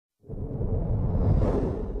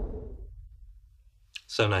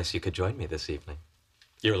So nice you could join me this evening.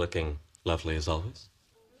 You're looking lovely as always.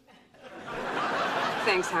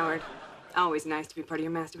 Thanks, Howard. Always nice to be part of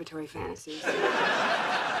your masturbatory fantasies.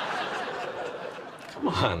 Come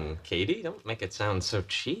on, Katee. Don't make it sound so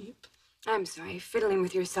cheap. I'm sorry. Fiddling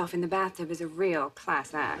with yourself in the bathtub is a real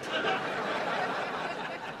class act.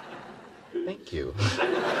 Thank you.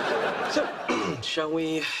 So, shall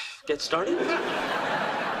we get started?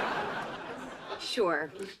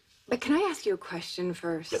 Sure. But can I ask you a question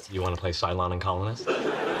first? Yep. You want to play Cylon and Colonist?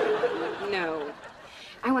 No.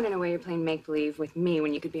 I want to know why you're playing make-believe with me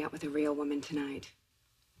when you could be out with a real woman tonight.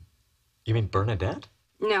 You mean Bernadette?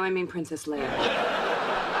 No, I mean Princess Leia.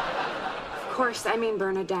 Of course, I mean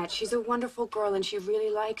Bernadette. She's a wonderful girl and she really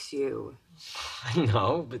likes you. I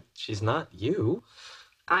know, but she's not you.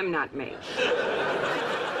 I'm not me.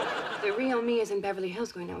 The real me is in Beverly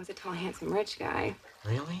Hills going out with a tall, handsome, rich guy.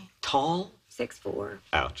 Really? Tall? 6'4".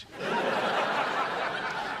 Ouch.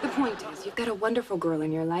 The point is, you've got a wonderful girl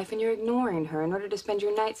in your life and you're ignoring her in order to spend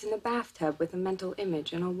your nights in the bathtub with a mental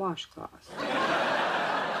image and a washcloth.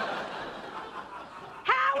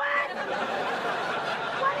 Howard!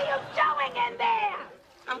 What are you doing in there?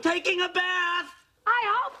 I'm taking a bath! I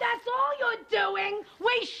hope that's all you're doing.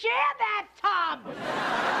 We share that tub.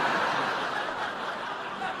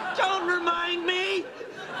 Don't remind me!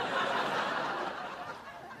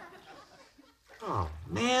 Oh,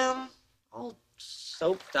 man. All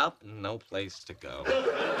soaped up and no place to go.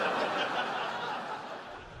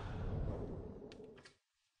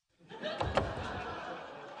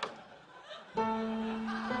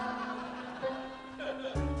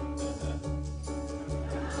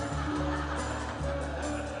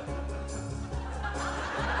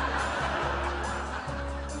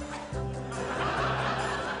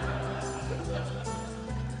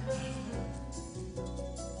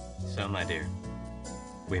 So, my dear,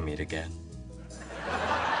 we meet again.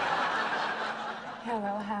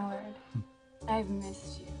 Hello, Howard. I've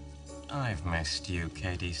missed you. I've missed you,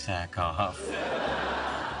 Katee Sackhoff.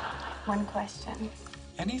 One question.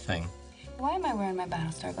 Anything. Why am I wearing my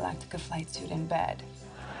Battlestar Galactica flight suit in bed?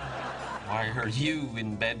 Why are you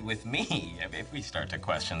in bed with me? If we start to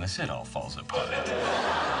question this, it all falls apart.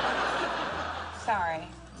 Sorry.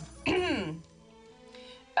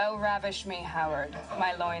 Oh, ravish me, Howard.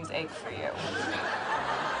 My loins ache for you.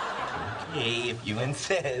 Okay, if you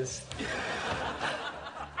insist.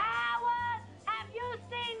 Howard, have you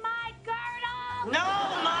seen my girdle? No,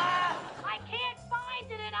 Ma! I can't find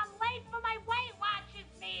it and I'm late for my Weight Watchers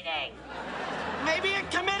meeting. Maybe it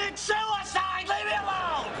committed suicide! Leave me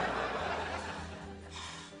alone!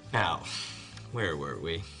 Now, where were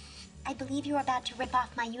we? I believe you were about to rip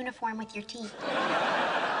off my uniform with your teeth.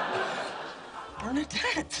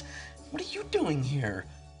 Bernadette, what are you doing here?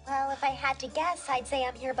 Well, if I had to guess, I'd say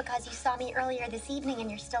I'm here because you saw me earlier this evening and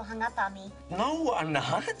you're still hung up on me. No, I'm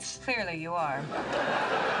not. Clearly you are.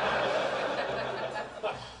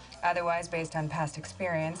 Otherwise, based on past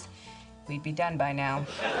experience, we'd be done by now.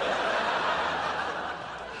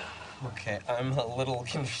 Okay, I'm a little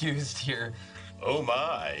confused here. Oh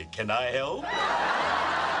my, can I help?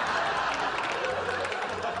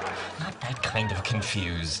 Not that kind of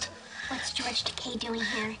confused. What's George Takei doing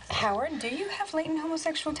here? Howard, do you have latent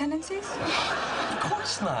homosexual tendencies? Of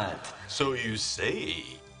course not. So you say,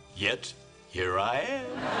 yet here I am.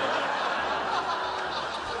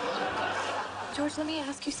 George, let me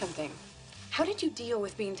ask you something. How did you deal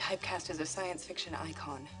with being typecast as a science fiction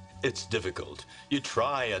icon? It's difficult. You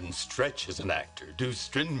try and stretch as an actor, do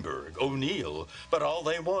Strindberg, O'Neill, but all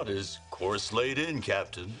they want is course laid in,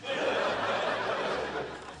 Captain.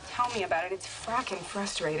 Tell me about it. It's fracking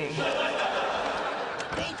frustrating.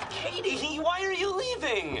 Hey, Katee, why are you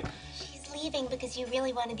leaving? She's leaving because you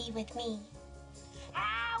really want to be with me.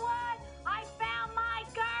 Howard, I found my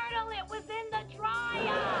girdle. It was in the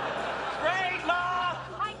dryer. Great, Ma!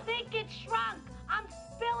 I think it shrunk. I'm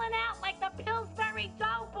spilling out like the Pillsbury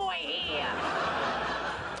Doughboy here.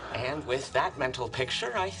 And with that mental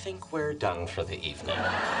picture, I think we're done for the evening.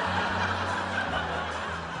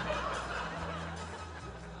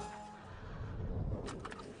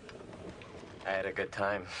 I had a good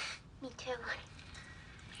time. Me too.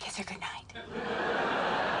 Kiss her goodnight.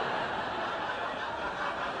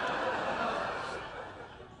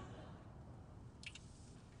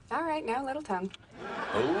 All right, now a little tongue.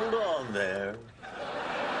 Hold on there.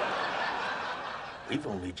 We've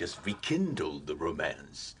only just rekindled the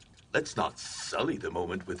romance. Let's not sully the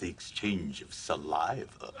moment with the exchange of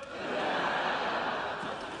saliva.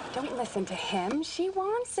 Don't listen to him. She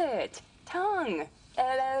wants it. Tongue. La,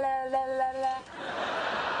 la, la, la, la, la.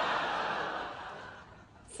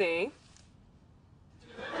 See?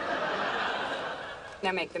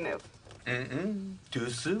 Now make the move. Too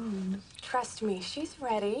soon. Trust me, she's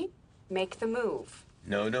ready. Make the move.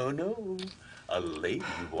 No, no, no. A lady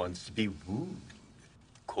wants to be wooed,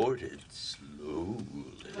 courted slowly.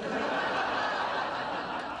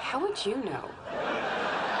 How would you know?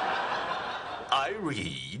 I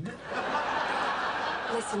read.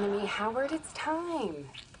 Listen to me, Howard, it's time.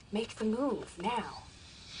 Make the move now.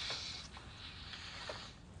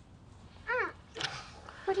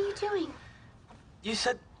 What are you doing? You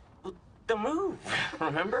said the move,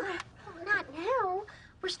 remember? Oh, not now.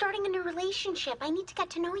 We're starting a new relationship. I need to get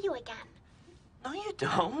to know you again. No, you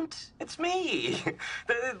don't. It's me.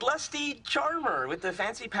 The lusty charmer with the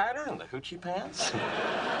fancy pattern and the hoochie pants.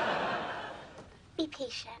 Be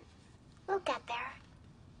patient. We'll get there.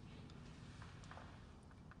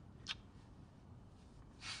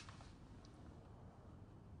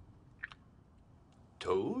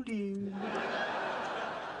 Told you.